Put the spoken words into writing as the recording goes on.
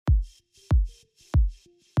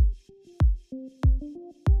It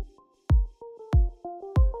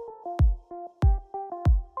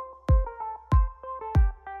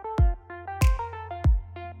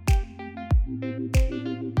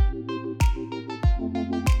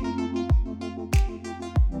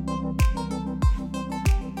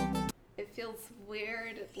feels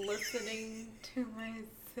weird listening to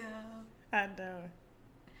myself. I know.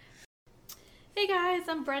 Hey guys,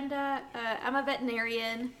 I'm Brenda. I'm a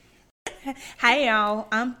veterinarian. Hey y'all,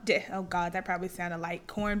 oh god, that probably sounded like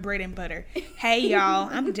cornbread and butter. Hey y'all,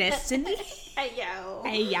 I'm Destiny. Hey yo.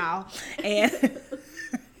 Hey y'all, and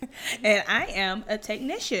and I am a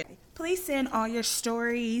technician. Please send all your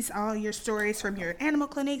stories from your animal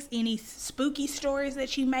clinics, any spooky stories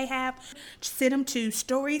that you may have. Send them to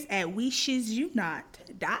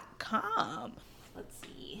stories@weshizyounot.com. Let's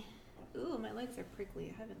see. Ooh, my legs are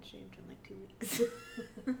prickly. I haven't shaved in like 2 weeks.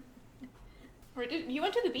 You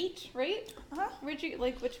went to the beach, right? Uh-huh. Where'd you,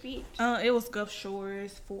 which beach? It was Gulf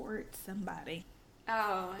Shores, Fort somebody.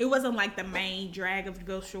 Oh. It wasn't like the main drag of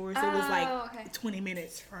Gulf Shores. It was like okay. 20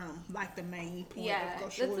 minutes from like the main point Yeah, of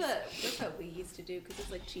Gulf Shores. that's what we used to do because it's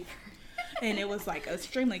like cheaper. And it was like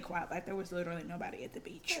extremely quiet. Like there was literally nobody at the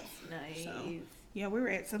beach. That's nice. So, yeah, we were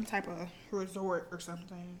at some type of resort or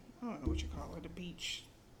something. I don't know what you call it, a beach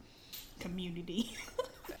community.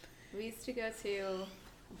 We used to go to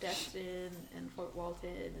Destin and Fort Walton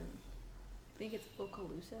and I think it's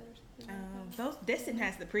Okaloosa or something. Destin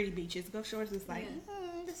has the pretty beaches. Gulf Shores is like,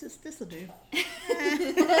 this'll do.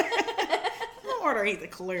 The water ain't the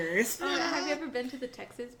clearest. Have you ever been to the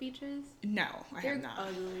Texas beaches? No, I have not.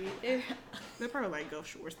 Ugly. They're probably like Gulf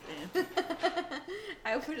Shores then.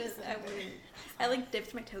 I wouldn't. I like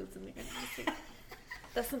dipped my toes in there.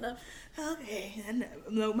 That's enough. Okay.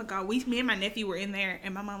 Oh my God. Me and my nephew were in there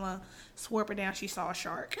and my mama swore up and down she saw a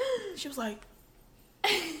shark. She was like,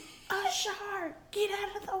 a shark! Get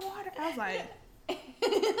out of the water! I was like,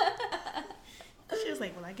 she was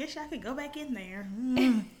like, well, I guess I could go back in there.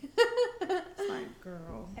 It's like,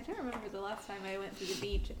 girl. I don't remember the last time I went to the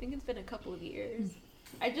beach. I think it's been a couple of years.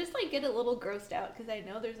 I just get a little grossed out because I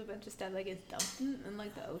know there's a bunch of stuff that gets dumped in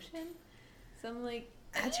the ocean. So I'm like,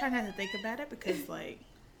 I try not to think about it because I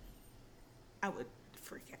would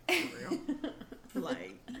freak out for real.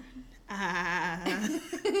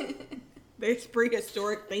 There's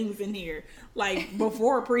prehistoric things in here.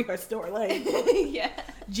 Before prehistoric. yeah.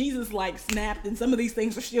 Jesus snapped and some of these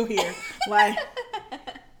things are still here. No.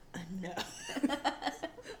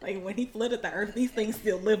 When he flooded the earth, these things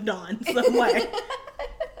still lived on. So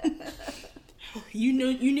you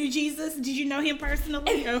knew Jesus? Did you know him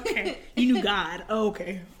personally? Okay. You knew God. Oh,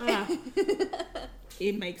 okay.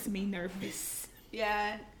 It makes me nervous.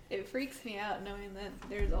 Yeah. It freaks me out knowing that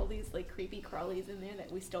there's all these creepy crawlies in there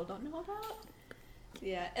that we still don't know about.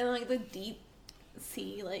 Yeah, and the deep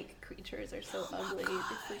sea creatures are so ugly. They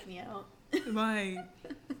freak me out.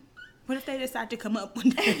 What if they decide to come up one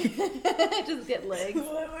day? Just get legs.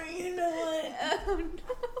 You know what? Oh no.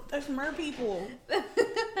 There's mer people.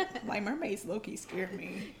 Mermaids low-key scare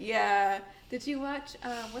me. Yeah. Did you watch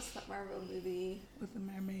what's that Marvel movie? With the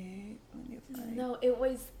mermaid? No, it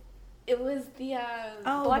was the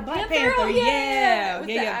Black Panther. Yeah. With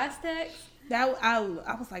the Aztecs. I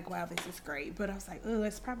was like, wow, this is great. But I was like, oh,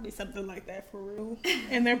 it's probably something like that for real.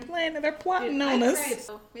 And they're plotting on us. Cried,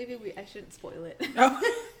 so maybe I shouldn't spoil it. Oh.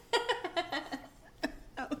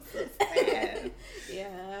 That was so sad.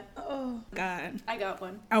 Yeah. Oh, God. I got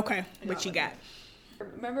one. Okay, what you got?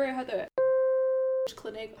 Remember how the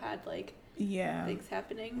clinic had things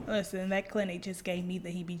happening? Listen, that clinic just gave me the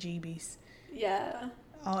heebie-jeebies. Yeah.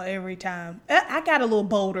 Every time. I got a little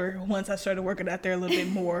bolder once I started working out there a little bit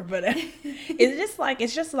more, but it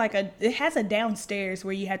has a downstairs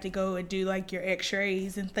where you have to go and do your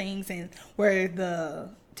x-rays and things, and where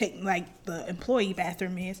the employee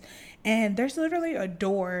bathroom is, and there's literally a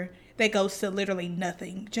door that goes to literally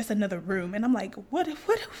nothing, just another room, and I'm like, what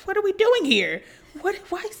are we doing here?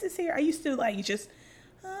 Why is this here? I used to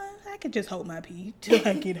I could just hold my pee till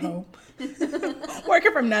I get home.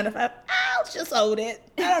 Working from 9 to 5, I'll just hold it.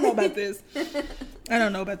 I don't know about this.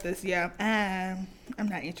 Yeah. I'm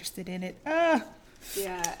not interested in it. Yeah,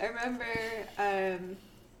 I remember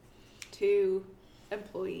 2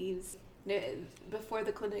 employees before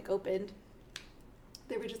the clinic opened.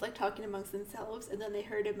 They were just talking amongst themselves, and then they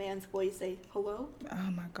heard a man's voice say, "Hello?"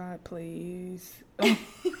 Oh my God, please.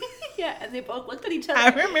 Yeah, and they both looked at each other. I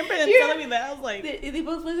remember them telling me that. I was like... They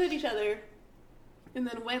both looked at each other and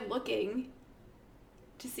then went looking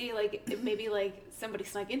to see, if maybe, somebody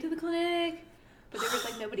snuck into the clinic, but there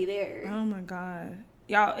was, nobody there. Oh, my God.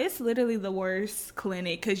 Y'all, it's literally the worst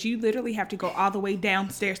clinic because you literally have to go all the way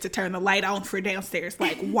downstairs to turn the light on for downstairs.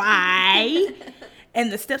 Like, why?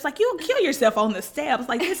 And the steps, like, you'll kill yourself on the steps.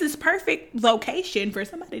 Like, this is perfect location for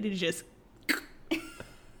somebody to just,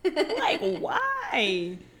 like,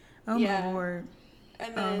 why? Oh, my Lord.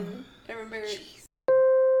 And then I remember she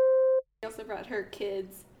also brought her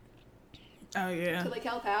kids. Oh, yeah. To, like,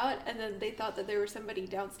 help out. And then they thought that there was somebody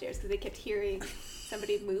downstairs because they kept hearing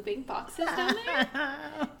somebody moving boxes down there.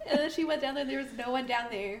 And then she went down there and there was no one down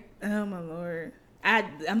there. Oh, my Lord.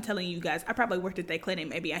 I'm telling you guys, I probably worked at that clinic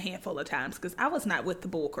maybe a handful of times because I was not with the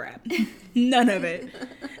bull crap. None of it.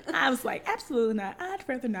 I was like, absolutely not. I'd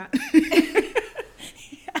rather not.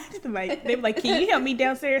 They were like, can you help me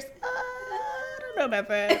downstairs? I don't know about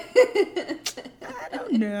that. I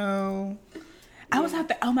don't know. I was out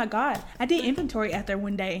there. Oh, my God. I did inventory out there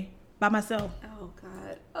one day by myself.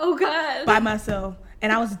 Oh, God. By myself.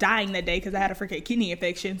 And I was dying that day because I had a freaking kidney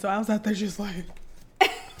infection. So I was out there just like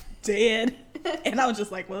dead. And I was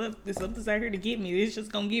just like, well, if something's out here to get me, it's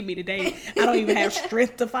just going to get me today. I don't even have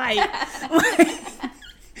strength to fight.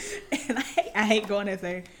 And I hate going out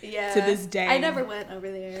there to this day. I never went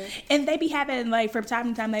over there. And they be having, like, from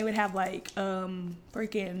time to time, they would have, like,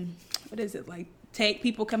 freaking, what is it, like, tech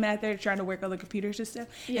people coming out there trying to work on the computers and stuff.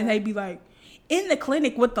 Yeah. And they'd be, like, in the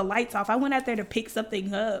clinic with the lights off. I went out there to pick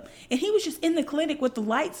something up. And he was just in the clinic with the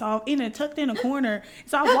lights off, tucked in a corner.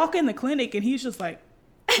 So I walk in the clinic, and he's just like,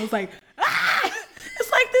 I was like, ah!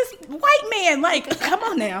 It's like this white man. Like, come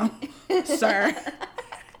on now, sir.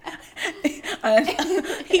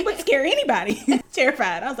 He would scare anybody.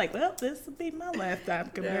 Terrified. I was like, well, this will be my last time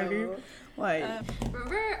coming out here. Like,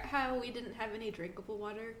 remember how we didn't have any drinkable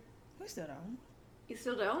water? We still don't. You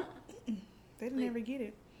still don't? They didn't ever get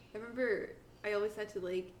it. I remember I always had to,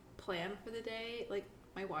 like, plan for the day, like,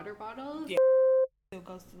 my water bottles. Yeah. Still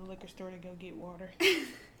goes to the liquor store to go get water.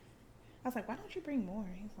 I was like, why don't you bring more?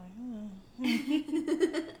 He's like, oh.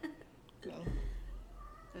 So,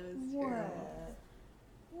 that was what?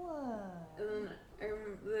 What? And then I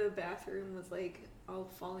remember the bathroom was, like, all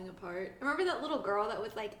falling apart. Remember that little girl that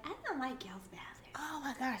was like, I don't like y'all's bathroom. Oh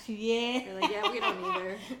my gosh, yeah. They're like, yeah, we don't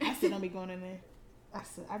either. I still don't be going in there.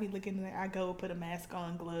 I be looking in there. I go put a mask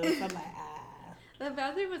on, gloves. I'm like, ah. The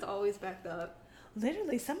bathroom was always backed up.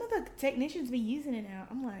 Literally, some of the technicians be using it now.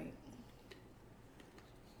 I'm like,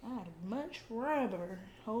 I'd much rather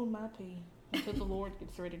hold my pee until the Lord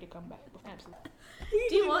gets ready to come back. Absolutely.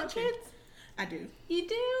 Do you want kids? I do. You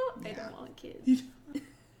do? Yeah. I don't want kids.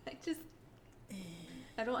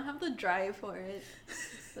 I don't have the drive for it.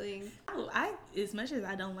 Like, as much as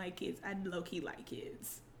I don't like kids, I low-key like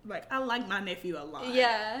kids. Like, I like my nephew a lot.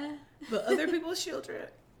 Yeah. But other people's children,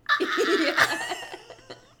 yeah.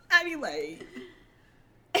 I be like,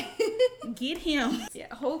 get him.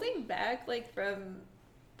 Yeah, holding back, like, from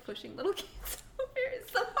pushing little kids over is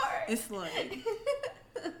so hard. It's like,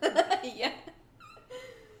 yeah.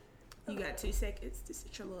 You got 2 seconds to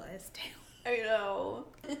sit your little ass down. I know.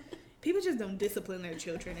 People just don't discipline their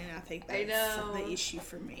children, and I think that's the issue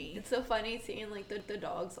for me. It's so funny seeing, like, the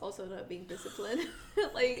dogs also not being disciplined.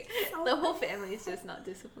 Like, the whole family is just not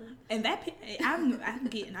disciplined. And that,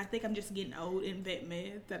 I think I'm just getting old in vet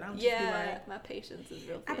meds that I'm just like, my patience is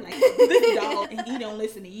real thin. I'm like, this dog, and he don't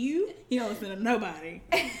listen to you, he don't listen to nobody.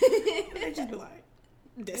 And they just be like,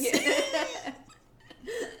 that's it.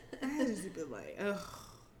 I just be like, ugh.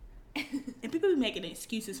 And people be making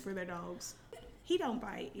excuses for their dogs. He don't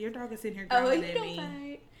bite. Your dog is in here growling at me. He don't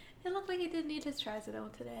bite. It looked like he didn't need his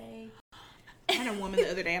trazodone today. I had a woman the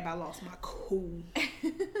other day about lost my cool.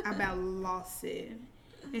 I about lost it.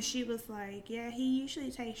 And she was like, yeah, he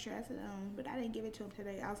usually takes trazodone, but I didn't give it to him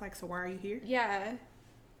today. I was like, so why are you here? Yeah.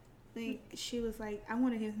 Like, she was like, I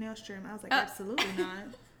wanted his nail trim. I was like, absolutely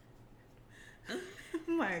not.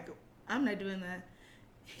 I'm like, I'm not doing that.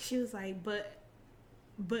 She was like, but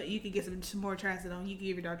you could get some more trazodone. You can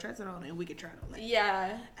give your dog trazodone and we could try it on that.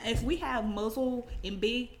 Yeah. If we have muzzle and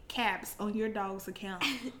big caps on your dog's account.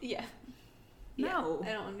 Yeah. No. Yeah,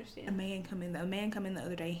 I don't understand. A man come in the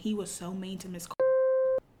other day. He was so mean to Miss.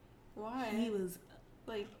 Why? He was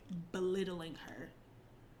like belittling her.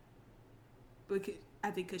 Because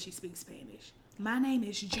I think because she speaks Spanish. My name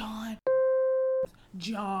is John.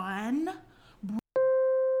 John.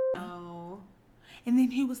 Oh. And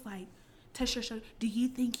then he was like, touch her shoulder.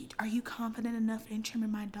 Are you confident enough in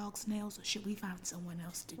trimming my dog's nails, or should we find someone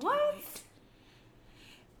else to do it?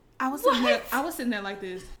 I was sitting there like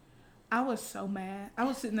this. I was so mad. I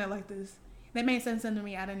was sitting there like this. That man said something to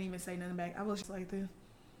me. I didn't even say nothing back. I was just like this,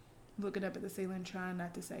 looking up at the ceiling, trying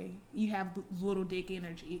not to say. You have little dick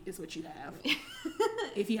energy, is what you have.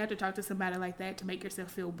 If you have to talk to somebody like that to make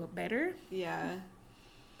yourself feel better. Yeah.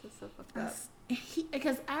 That's so fucked up.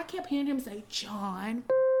 Because I kept hearing him say, John.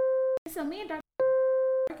 So me and Dr.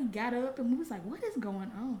 got up and we was like, what is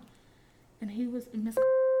going on? And he was, Miss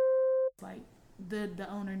like, the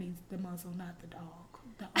owner needs the muzzle, not the dog.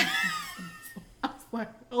 The owner needs the muzzle. I was like,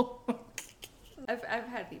 oh. I've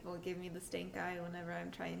had people give me the stink eye whenever I'm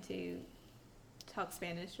trying to talk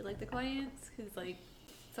Spanish to like the clients, because like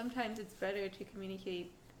sometimes it's better to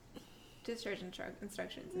communicate discharge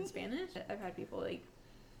instructions in Spanish. I've had people like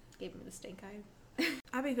give me the stink eye.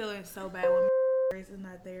 I be feeling so bad when is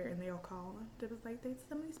not there and they'll call. They was like, "They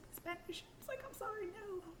somebody speak Spanish." It's like, I'm sorry,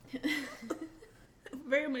 no.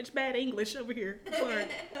 Very much bad English over here. Sorry.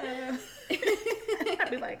 I'd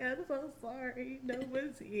be like, I'm so sorry, no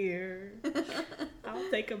one's here. I'll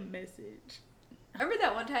take a message. Remember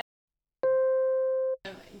that one time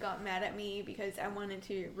got mad at me because I wanted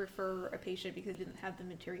to refer a patient because I didn't have the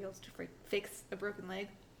materials to fix a broken leg.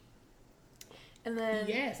 And then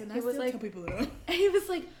yes, and I was still like, tell people that. He was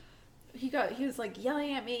like, he was like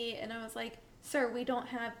yelling at me, and I was like, "Sir, we don't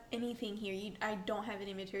have anything here. I don't have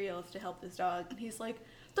any materials to help this dog." And he's like,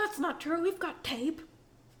 "That's not true. We've got tape."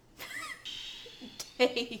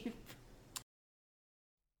 Tape.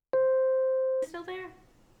 Still there?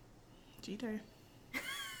 Cheater.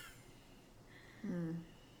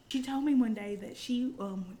 She told me one day that she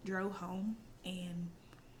drove home and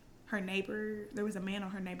her neighbor, there was a man on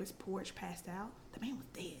her neighbor's porch passed out. The man was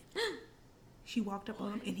dead. She walked up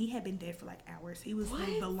on him and he had been dead for like hours. He was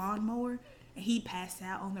on the lawnmower and he passed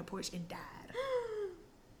out on their porch and died.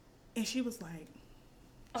 And she was like,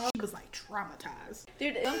 traumatized.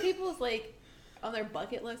 Dude, some people's like on their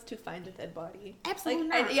bucket list to find a dead body. Absolutely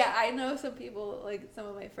like, not. I know some people, like some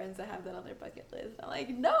of my friends that have that on their bucket list. I'm like,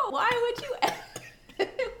 no, why would you ever?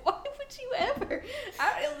 Why would you ever?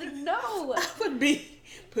 No. I would be,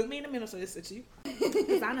 put me in the middle so it's you.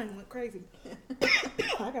 Because I done went crazy.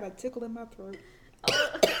 I got a tickle in my throat.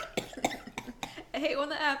 I hate when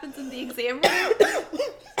that happens in the exam room.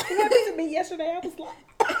 It happened to me yesterday. I was like,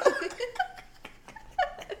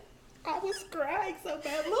 I was crying so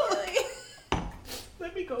bad. Look.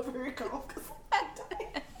 Let me go over here and cough because I'm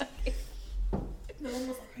dying. Okay. No one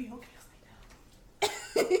was like, are you okay? I was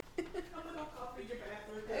like, no. I'm going to go cough in your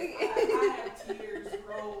bathroom because I have tears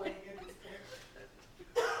rolling in this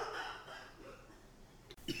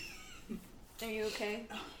picture. Are you okay?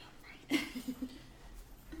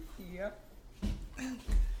 Yep.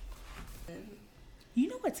 You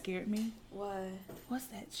know what scared me? What? What's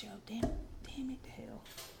that show? Damn it to hell.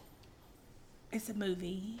 It's a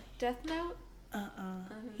movie. Death Note?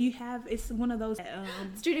 You have, it's one of those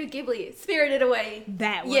Studio Ghibli, Spirited Away.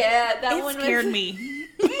 that one. Yeah, that one scared was, me.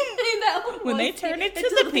 that one When was they turned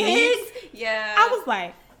into the pigs. Yeah. I was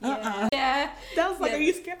like, Yeah. That was like, Yeah. are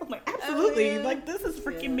you scared? I'm like, absolutely. Yeah. Like, this is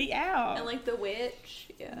freaking me out. And like the witch.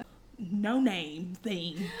 Yeah. No name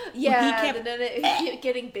thing. Yeah. He kept, and then it kept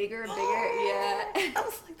getting bigger and bigger. Yeah. I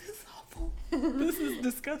was like, this is awful. This is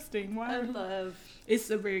disgusting. Why? It's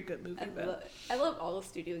a very good movie. I love all the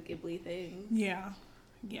Studio Ghibli things. Yeah.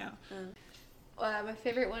 My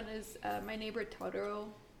favorite one is My Neighbor Totoro.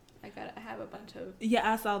 I have a bunch of.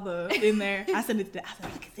 Yeah, I saw in there. I sent it to. I was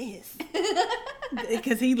like, look at this.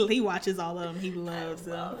 Because he watches all of them. He loves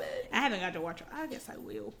them. Love it. I haven't got to watch them. I guess I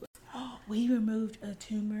will. But, we removed a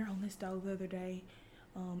tumor on this dog the other day,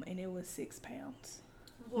 and it was 6 pounds.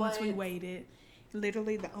 What? Once we weighed it,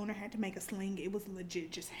 literally the owner had to make a sling. It was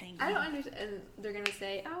legit just hanging. I don't understand. And they're gonna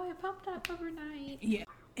say, "Oh, it pumped up overnight." Yeah,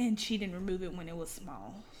 and she didn't remove it when it was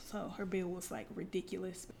small, so her bill was like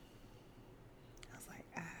ridiculous. I was like,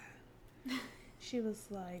 She was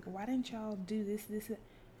like, "Why didn't y'all do this?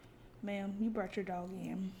 Ma'am, you brought your dog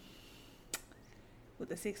in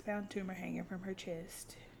with a 6-pound tumor hanging from her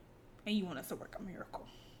chest, and you want us to work a miracle."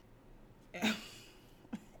 Yeah.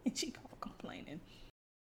 And she called complaining.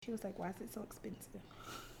 She was like, "Why is it so expensive?"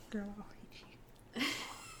 Girl, I'll hate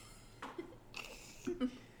you.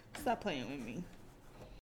 Stop playing with me.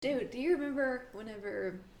 Dude, do you remember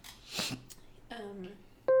whenever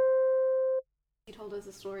he told us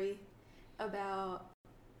a story about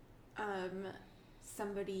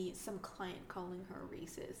some client calling her a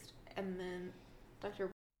racist, and then Dr.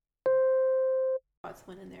 Watts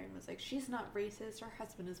went in there and was like, "She's not racist, her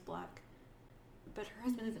husband is black." But her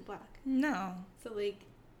husband isn't black. No. So like,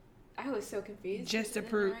 I was so confused. Just to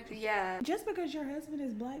prove. Yeah. Just because your husband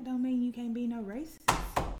is black don't mean you can't be no racist.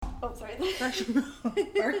 Oh, sorry. First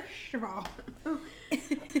of all.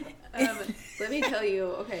 Let me tell you.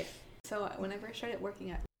 Okay. So whenever I started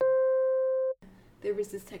working at, there was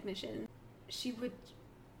this technician. She would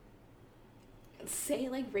say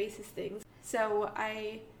like racist things. So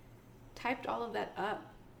I typed all of that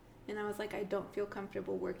up And I was like, I don't feel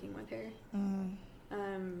comfortable working with her.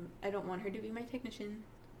 I don't want her to be my technician.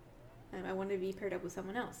 I want to be paired up with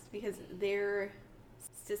someone else, because their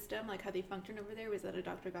system, like how they function over there, was that a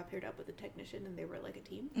doctor got paired up with a technician and they were like a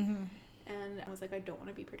team. And I was like, I don't want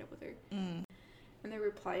to be paired up with her. And they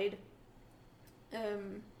replied,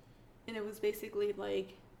 and it was basically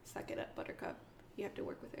like, suck it up, buttercup, you have to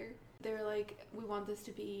work with her. They were like, we want this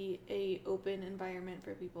to be a open environment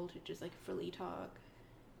for people to just like freely talk,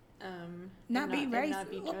 not be racist.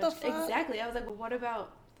 Not be what judged. the fuck? Exactly. I was like, well, what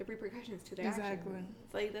about the repercussions to their Exactly. actions?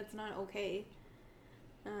 It's like, that's not okay.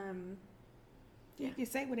 You can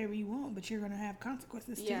say whatever you want, but you're gonna have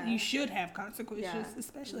consequences too. Yeah. You should have consequences, Yeah.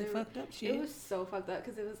 especially fucked up shit. It was so fucked up,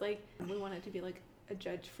 because it was like, we want it to be like a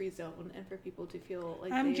judge-free zone, and for people to feel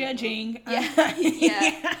like I'm judging. Yeah.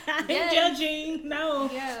 Yeah. I'm Yes. judging. No.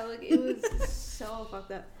 Yeah, like, it was so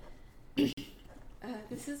fucked up.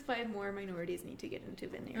 This is why more minorities need to get into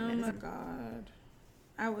veterinary Oh medicine. my god.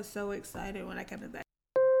 I was so excited when I came to that.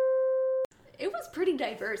 It was pretty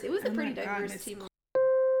diverse. It was a Oh pretty my diverse goodness. team.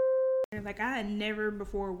 Like, I had never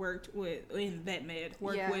before worked in vet med,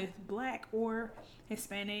 Yeah. with Black or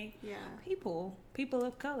Hispanic Yeah. people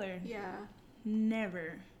of color. Yeah.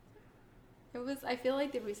 Never. It was, I feel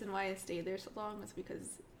like the reason why I stayed there so long was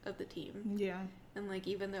because of the team. Yeah. And like,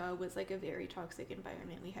 even though it was like a very toxic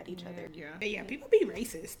environment, we had each other. Yeah. But yeah, people be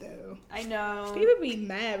racist though. I know. People be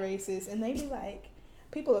mad racist, and they be like,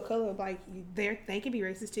 people of color, like, they can be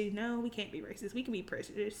racist too. No, we can't be racist. We can be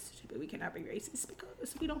prejudiced, but we cannot be racist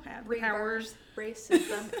because we don't have the powers. Reverse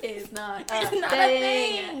racism is not a It's not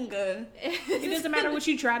thing. a thing. It doesn't matter what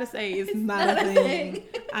you try to say. It's not a thing.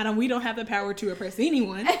 We don't have the power to oppress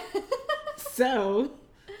anyone. So,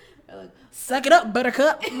 suck it up,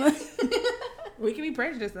 buttercup. We can be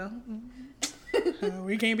prejudiced though.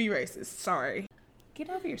 We can't be racist. Sorry. Get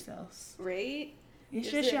over yourselves. Right? It's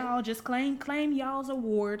Is just it? y'all. Just claim y'all's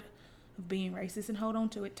award of being racist and hold on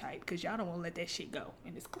to it tight, because y'all don't want to let that shit go,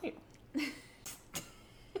 and it's clear.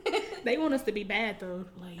 They want us to be bad though.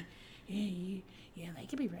 Like, yeah, they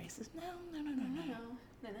can be racist.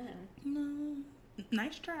 No.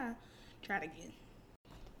 Nice try. Try it again.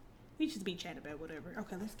 We just be chatting about whatever.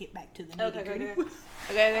 Okay, let's get back to the nitty-gritty.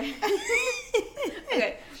 Okay.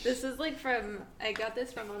 Okay. This is like I got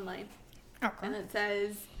this from online. Okay. And it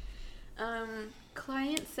says,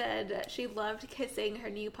 client said that she loved kissing her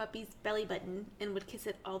new puppy's belly button and would kiss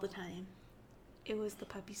it all the time. It was the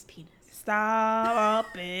puppy's penis. Stop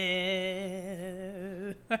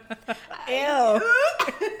it. Ew.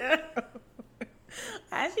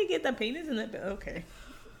 How'd she get the penis in the... Okay.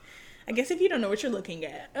 I guess if you don't know what you're looking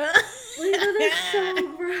at. That's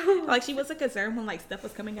so gross. Like, she wasn't concerned when, like, stuff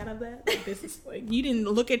was coming out of that. Like, this is, like, you didn't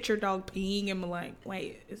look at your dog peeing and be like,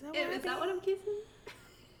 wait, is that what Is that what I'm kissing?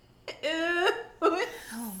 Oh,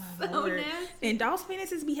 my So Lord. nasty. And dogs'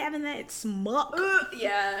 penises be having that smuck.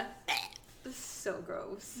 Yeah. It's so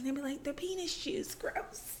gross. And they be like, their penis juice,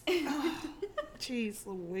 gross. Oh, jeez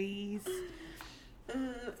Louise.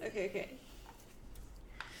 Okay.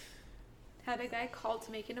 Had a guy call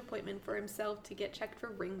to make an appointment for himself to get checked for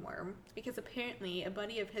ringworm, because apparently a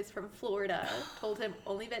buddy of his from Florida told him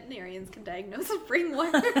only veterinarians can diagnose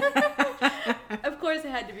ringworm. Of course it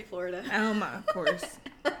had to be Florida. Of course.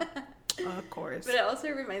 Of course. But it also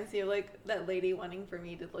reminds me of like that lady wanting for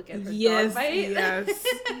me to look at her Yes, dog bite. yes.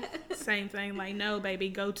 Same thing. Like, no, baby,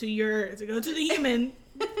 go to the human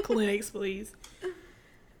clinics, please.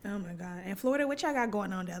 Oh my God. And Florida, what y'all got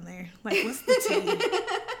going on down there? Like, what's the tea?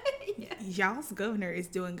 Yeah. Y'all's governor is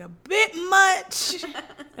doing a bit much.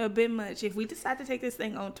 A bit much. If we decide to take this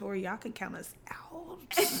thing on tour, y'all can count us out.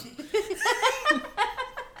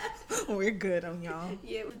 We're good on y'all.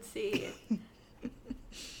 You would see.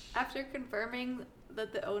 After confirming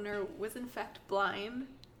that the owner was in fact blind,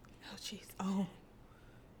 Oh, jeez. Oh.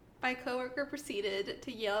 my coworker proceeded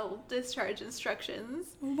to yell discharge instructions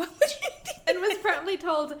What would you do? and was promptly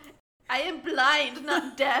told, "I am blind,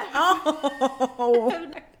 not deaf."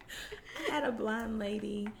 Oh. I had a blind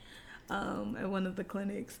lady at one of the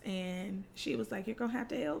clinics, and she was like, "You're gonna have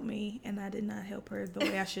to help me," and I did not help her the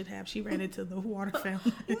way I should have. She ran into the water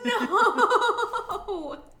fountain.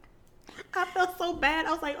 No. I felt so bad.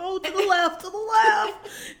 I was like, "Oh, to the left,"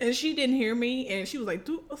 and she didn't hear me, and she was like,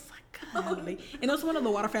 "Dude," I was like, "Golly." And it was one of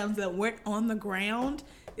the water fountains that weren't on the ground.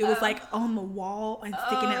 It was like on the wall and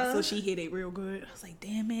sticking out, so she hit it real good. I was like,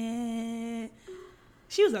 "Damn it."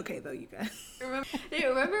 She was okay though, you guys.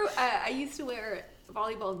 Remember I used to wear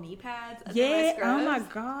volleyball knee pads under Yeah. my scrubs? Oh my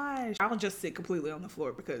gosh. I'll just sit completely on the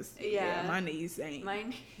floor because Yeah. my knees ain't.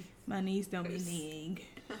 My knees don't be kneeing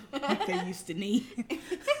like they used to knee.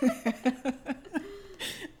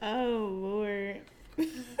 Oh Lord.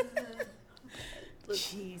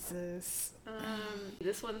 Jesus.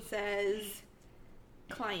 This one says,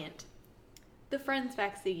 client, the Friends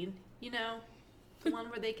vaccine. You know, the one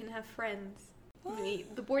where they can have friends.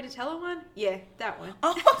 The Bordetella one? Yeah, that one.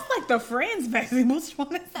 Oh, it's like the Friends vaccine. Which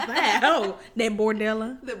one is that? Oh, that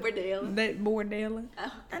Bordella. The Bordella. That Bordella.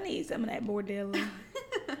 Oh, I need some of that Bordella.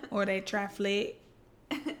 Or that Triflet.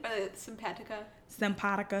 Simpatica.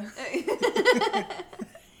 Simpatica.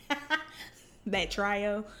 That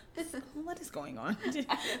Trio. What is going on?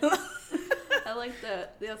 I like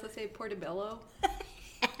they also say Portobello.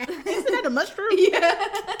 Isn't that a mushroom? Yeah.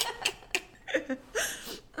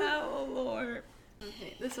 Oh, Lord.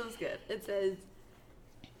 Okay, this one's good. It says,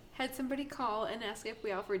 had somebody call and ask if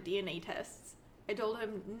we offer DNA tests. I told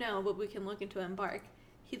him no, but we can look into Embark.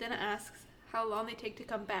 He then asks how long they take to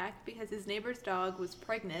come back because his neighbor's dog was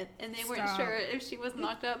pregnant and they weren't sure if she was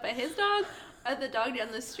knocked up by his dog or the dog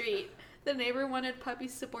down the street. The neighbor wanted puppy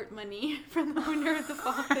support money from the owner of the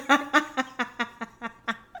father.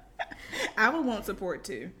 I would want support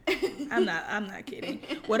too. I'm not kidding.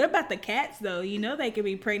 What about the cats though? You know they could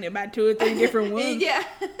be pregnant by 2 or 3 different ones. Yeah.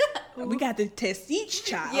 We got to test each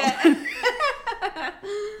child. Yeah.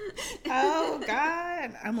 Oh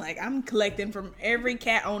God. I'm collecting from every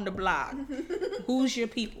cat on the block. Who's your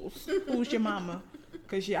peoples? Who's your mama?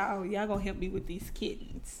 Cause y'all gonna help me with these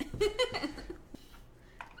kittens.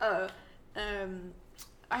 I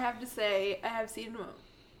have to say, I have seen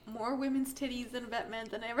more women's titties in Batman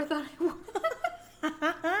than I ever thought I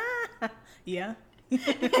would. Yeah.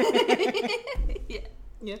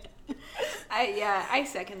 Yeah. I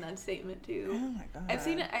second that statement too. Oh my God.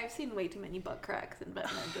 I've seen way too many butt cracks in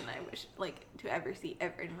Batman than I wish to ever see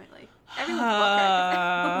ever in my life. Everyone's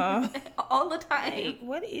butt crack all the time.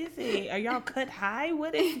 What is it? Are y'all cut high?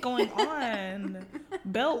 What is going on?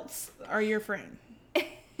 Belts are your friend.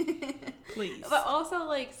 Please. But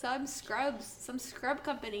also, some scrub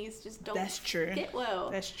companies just don't That's true. fit well.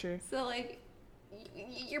 That's true. So,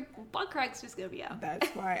 your butt crack's just gonna be out. That's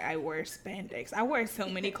why I wear spandex. I wear so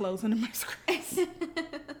many clothes under my scrubs.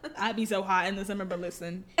 I'd be so hot in the summer, but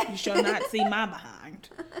listen, you shall not see my behind.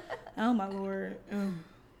 Oh, my Lord.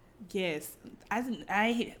 Yes.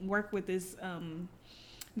 I work with this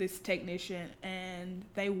technician, and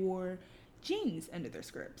they wore jeans under their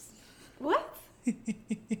scrubs. What?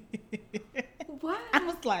 What? I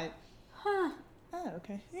was like, huh. Oh,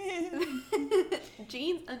 okay.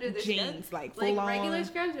 Jeans under the jeans, scrubs? full on. Regular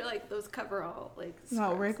scrubs or those coverall scrubs?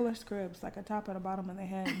 No, regular scrubs, a top and a bottom, and they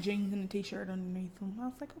had jeans and a t-shirt underneath them. I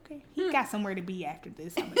was like, okay, he got somewhere to be after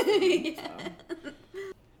this. I'm assuming, so.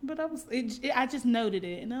 But I just noted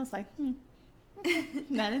it, and I was like, okay.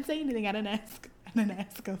 No, I didn't say anything. I didn't ask.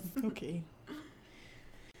 I was okay.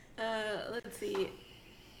 Let's see.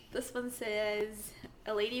 This one says,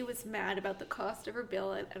 a lady was mad about the cost of her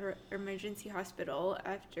bill at her emergency hospital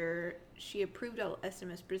after she approved all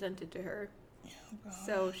estimates presented to her. Oh,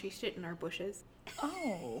 so she shit in our bushes.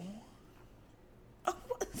 Oh. I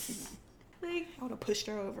would have pushed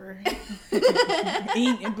her over.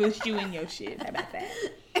 And pushed you in your shit. How about that?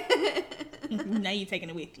 Now you're taking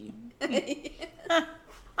it with you.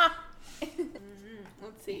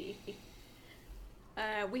 Let's see.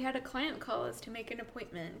 We had a client call us to make an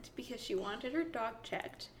appointment because she wanted her dog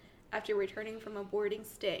checked. After returning from a boarding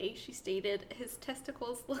stay, she stated his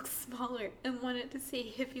testicles looked smaller and wanted to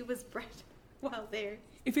see if he was bred while there.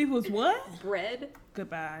 If he was what? Bred.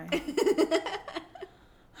 Goodbye.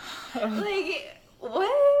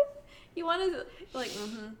 What? You want to,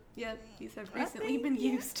 yeah, these have recently been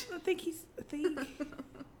used. I think he's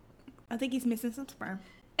missing some sperm.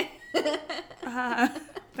 I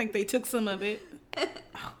think they took some of it.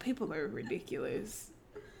 Oh, people are ridiculous.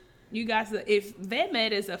 You guys, if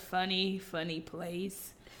VetMed is a funny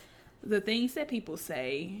place, the things that people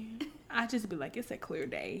say, I just be like, it's a clear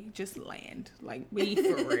day. Just land. Be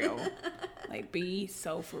for real. Be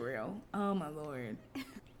so for real. Oh, my Lord.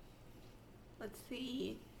 Let's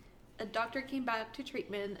see. A doctor came back to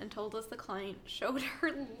treatment and told us the client showed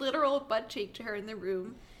her literal butt cheek to her in the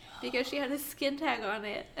room because she had a skin tag on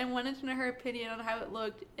it and wanted to know her opinion on how it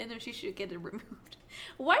looked and if she should get it removed.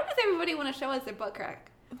 Why does everybody want to show us their butt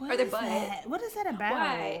crack? Or their butt? What is that about?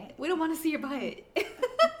 Why? We don't want to see your butt.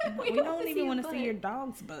 we don't even want to see your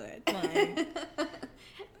dog's butt.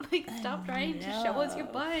 Stop trying to show us your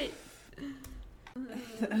butt.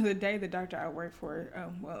 The other day, the doctor I worked for,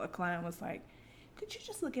 a client was like, could you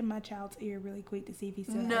just look at my child's ear really quick to see if he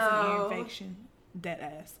still has an ear infection? Dead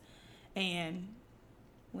ass. And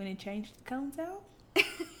when it changed the cones out,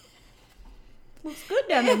 looks good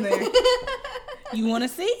down in there. You want to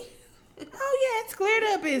see? Oh, yeah, it's cleared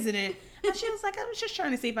up, isn't it? And she was like, I was just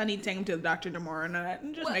trying to see if I need to take him to the doctor tomorrow or not.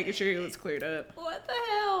 And just making sure it was cleared up. What the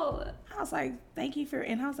hell? I was like, thank you for...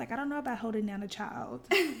 And I was like, I don't know about holding down a child.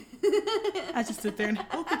 I just sit there and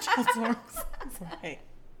hold the child's arms. I was like, hey,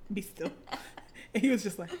 be still. And he was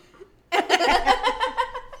just like...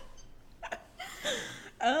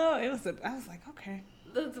 Oh, I was like, okay.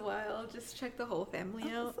 That's wild. Just check the whole family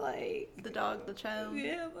out. I was like... The dog, the child.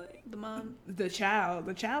 Yeah, like... The mom. The child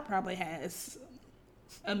probably has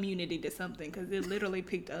immunity to something because it literally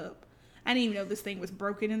picked up. I didn't even know this thing was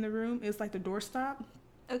broken in the room. It was like the doorstop.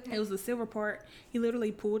 Okay. It was the silver part. He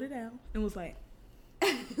literally pulled it out and was like...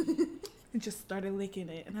 and just started licking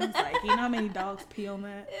it. And I was like, you know how many dogs pee on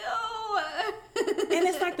that? Ew. And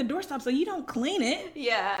it's like the doorstop, so you don't clean it.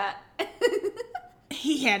 Yeah.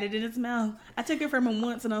 He had it in his mouth. I took it from him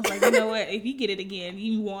once, and I was like, you know what? If you get it again,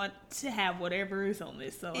 you want to have whatever is on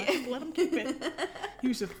this. So I just let him keep it. He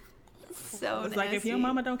was just so it's like, if your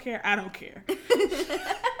mama don't care, I don't care. If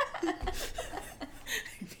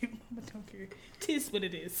your mama don't care, tis what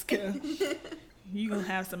it is. You gonna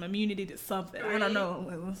have some immunity to something. Right. I don't know.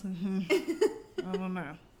 I don't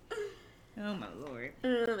know. Oh my Lord.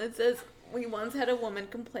 It says, we once had a woman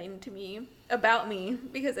complain to me about me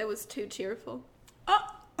because I was too cheerful. Oh.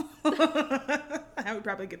 I would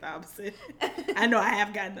probably get the opposite. I know I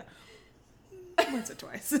have gotten once or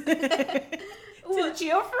twice. Too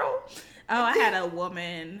cheerful? Oh, I had a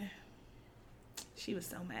woman. She was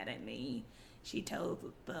so mad at me. She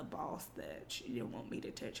told the boss that she didn't want me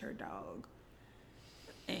to touch her dog.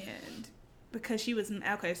 And because she was,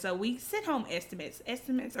 okay, so we sent home estimates.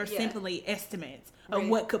 Estimates are simply estimates of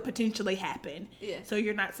what could potentially happen. Yeah. So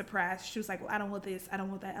you're not surprised. She was like, well, I don't want this. I don't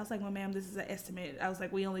want that. I was like, well, ma'am, this is an estimate. I was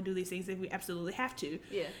like, we only do these things if we absolutely have to.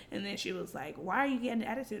 Yeah. And then she was like, why are you getting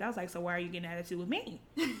attitude? I was like, so why are you getting attitude with me?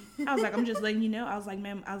 I was like, I'm just letting you know. I was like,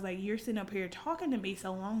 ma'am, I was like, you're sitting up here talking to me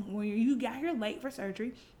so long when you got here late for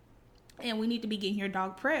surgery. And we need to be getting your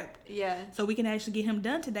dog prepped. Yeah. So we can actually get him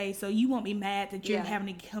done today. So you won't be mad that you're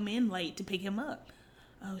having to come in late to pick him up.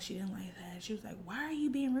 Oh, she didn't like that. She was like, why are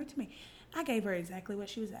you being rude to me? I gave her exactly what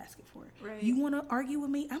she was asking for. Right. You want to argue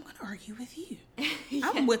with me? I'm going to argue with you.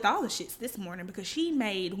 I'm with all the shits this morning because she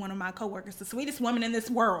made one of my coworkers, the sweetest woman in this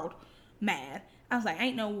world, mad. I was like,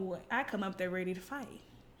 ain't no way. I come up there ready to fight.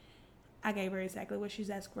 I gave her exactly what she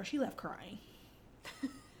was asking for. She left crying.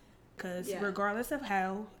 Because regardless of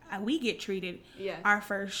how we get treated, our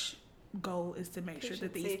first goal is to make sure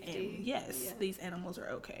that these these animals are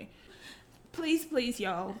okay. Please, please,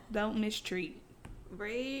 y'all, don't mistreat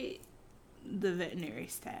the veterinary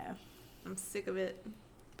staff. I'm sick of it.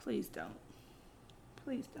 Please don't.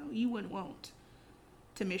 Please don't. You wouldn't want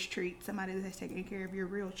to mistreat somebody that's taking care of your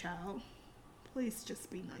real child. Please just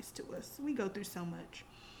be nice to us. We go through so much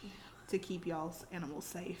to keep y'all's animals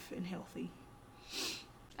safe and healthy.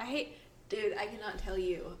 I cannot tell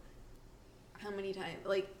you how many times,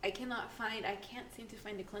 I can't seem to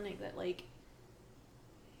find a clinic that,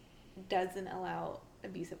 doesn't allow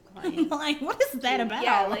abusive clients. Like, what is that about?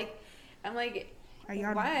 Yeah, I'm like, are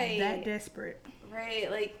y'all that desperate?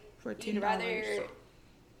 Right, for $10. You'd rather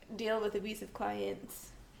deal with abusive clients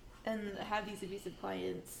and have these abusive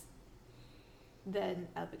clients than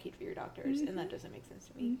advocate for your doctors, and that doesn't make sense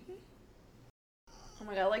to me. Oh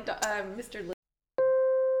my god, Mr.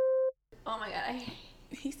 Oh my god,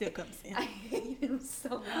 he still comes in. I hate him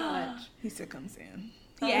so much. He still comes in.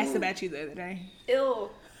 He asked about you the other day. Ew,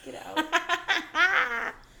 get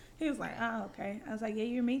out. He was like, oh, okay. I was like, yeah,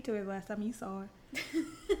 you're mean to her last time you saw her.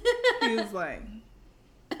 He was like...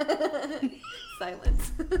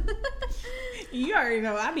 Silence. You already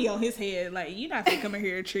know, I be on his head. You're not gonna come in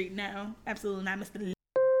here and treat now. Absolutely not, Mr.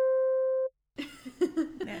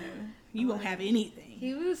 No, you won't have anything.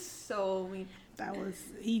 He was so mean.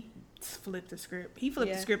 He flipped the script. He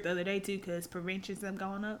flipped the script the other day too because prevention's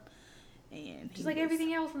going up, and just like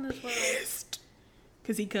everything else in this world.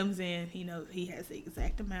 Because he comes in, he knows he has the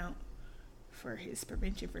exact amount for his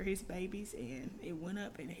prevention for his babies, and it went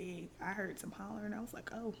up, and I heard some hollering. I was like,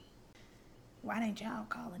 oh, why didn't y'all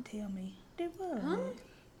call and tell me? There was. Huh?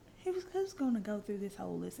 He was going to go through this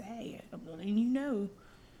whole list. Hey, I'm letting you know.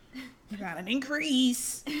 You got an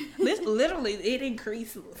increase. Literally, it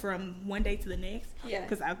increased from one day to the next. Yeah.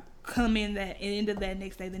 Because I come in that end of that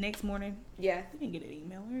next day, the next morning. Yeah. I didn't get an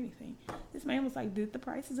email or anything. This man was like, "Did the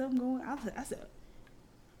prices of them go?" I said,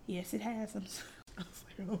 "Yes, it has." I was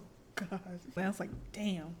like, "Oh God." I was like,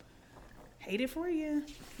 "Damn, hate it for you.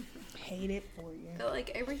 Hate it for you." But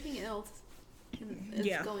everything else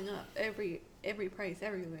is going up. Every price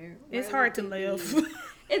everywhere. It's hard to live.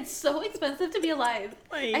 It's so expensive to be alive.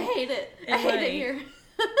 I hate it. I hate it here.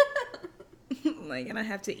 like, and I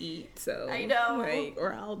have to eat, so I know. like,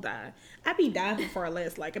 or I'll die. I be dying before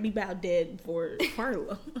less. Like, I be about dead before far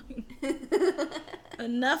long.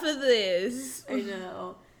 Enough of this. I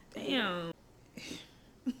know. Damn.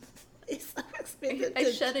 It's so expensive.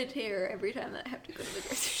 I shed a tear every time that I have to go to the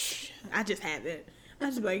grocery store. I just haven't. I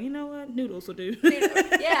just be like, you know what? Noodles will do.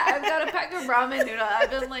 Yeah, I've got a pack of ramen noodles. I've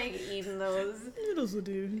been like eating those. Noodles will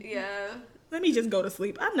do. Yeah. Let me just go to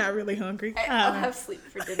sleep. I'm not really hungry. I'll have sleep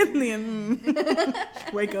for dinner. And then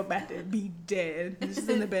wake up after and be dead. Just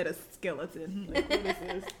in the bed a skeleton. Like, what is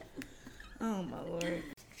this? Oh my Lord.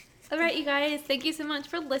 All right, you guys. Thank you so much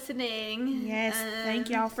for listening. Yes, thank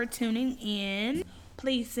y'all for tuning in.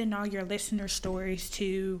 Please send all your listener stories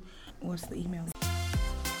to, what's the email?